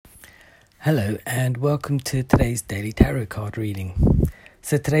Hello and welcome to today's daily tarot card reading.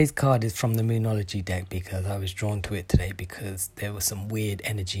 So today's card is from the Moonology deck because I was drawn to it today because there was some weird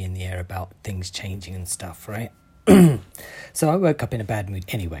energy in the air about things changing and stuff, right? So I woke up in a bad mood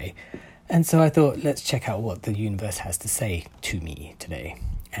anyway, and so I thought let's check out what the universe has to say to me today.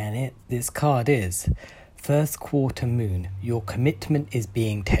 And this card is First Quarter Moon. Your commitment is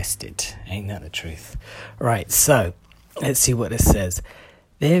being tested. Ain't that the truth? Right, so let's see what it says.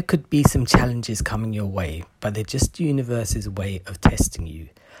 There could be some challenges coming your way, but they're just the universe's way of testing you.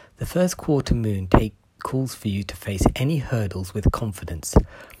 The first quarter moon calls for you to face any hurdles with confidence.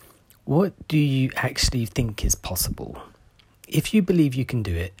 What do you actually think is possible? If you believe you can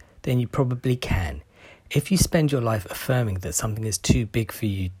do it, then you probably can. If you spend your life affirming that something is too big for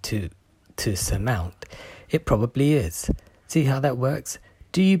you to surmount, it probably is. See how that works?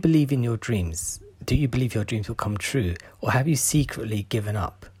 Do you believe in your dreams? Do you believe your dreams will come true, or have you secretly given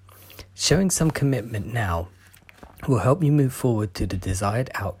up? Showing some commitment now will help you move forward to the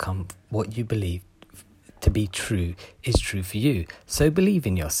desired outcome. What you believe to be true is true for you, so believe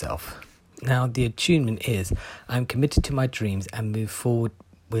in yourself. Now the attunement is, I'm committed to my dreams and move forward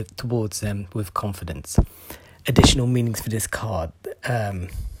towards them with confidence. Additional meanings for this card. The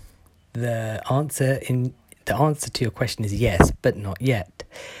answer to your question is yes, but not yet.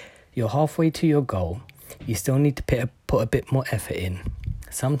 You're halfway to your goal. You still need to put a bit more effort in.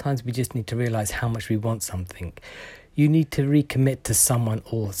 Sometimes we just need to realize how much we want something. You need to recommit to someone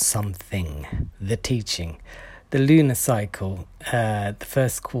or something. The teaching. The lunar cycle, the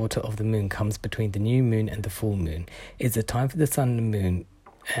first quarter of the moon comes between the new moon and the full moon. It's a time for the sun and the moon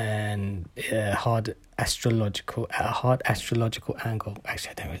and a hard astrological angle.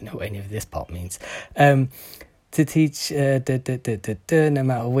 Actually, I don't really know what any of this part means. To teach, no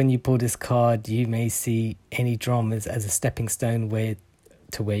matter when you pull this card, you may see any dramas as a stepping stone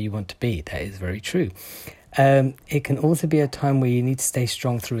to where you want to be. That is very true. It can also be a time where you need to stay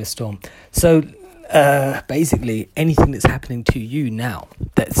strong through a storm. So basically, anything that's happening to you now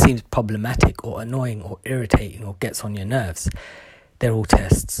that seems problematic or annoying or irritating or gets on your nerves, they're all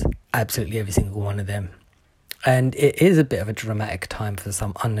tests. Absolutely every single one of them. And it is a bit of a dramatic time for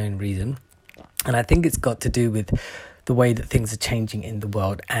some unknown reason. And I think it's got to do with the way that things are changing in the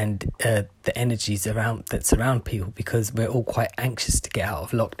world and the energies that surround people, because we're all quite anxious to get out of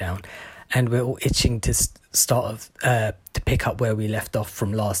lockdown and we're all itching to to pick up where we left off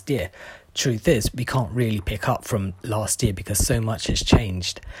from last year. Truth is, we can't really pick up from last year because so much has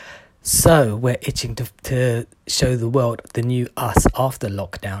changed. So we're itching to show the world the new us after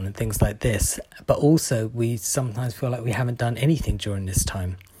lockdown and things like this. But also we sometimes feel like we haven't done anything during this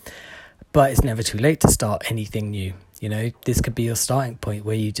time. But it's never too late to start anything new. You know, this could be your starting point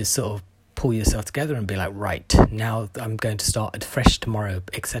where you just sort of pull yourself together and be like, right, now I'm going to start fresh tomorrow,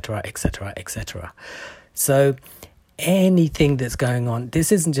 etc., etc., etc. So anything that's going on,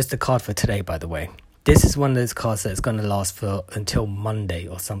 this isn't just a card for today, by the way. This is one of those cards that's going to last for until Monday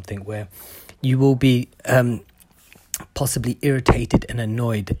or something, where you will be possibly irritated and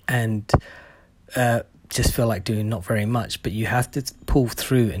annoyed and just feel like doing not very much, but you have to pull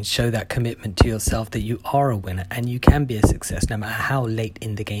through and show that commitment to yourself that you are a winner and you can be a success no matter how late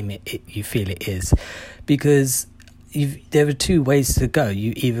in the game you feel it is, because there are two ways to go.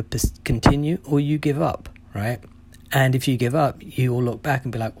 You either continue or you give up, right? And if you give up, you will look back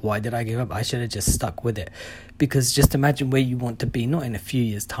and be like, why did I give up? I should have just stuck with it. Because just imagine where you want to be, not in a few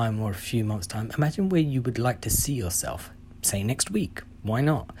years' time or a few months' time. Imagine where you would like to see yourself, say next week. Why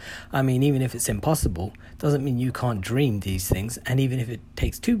not? I mean, even if it's impossible, doesn't mean you can't dream these things. And even if it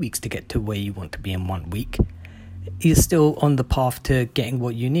takes 2 weeks to get to where you want to be in 1 week, you're still on the path to getting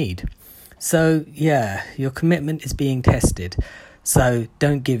what you need. So, yeah, your commitment is being tested. So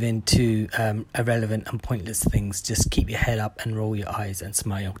don't give in to irrelevant and pointless things. Just keep your head up and roll your eyes and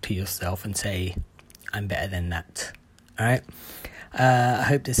smile to yourself and say, I'm better than that. All right? I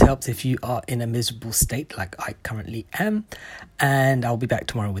hope this helps if you are in a miserable state like I currently am. And I'll be back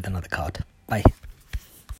tomorrow with another card. Bye.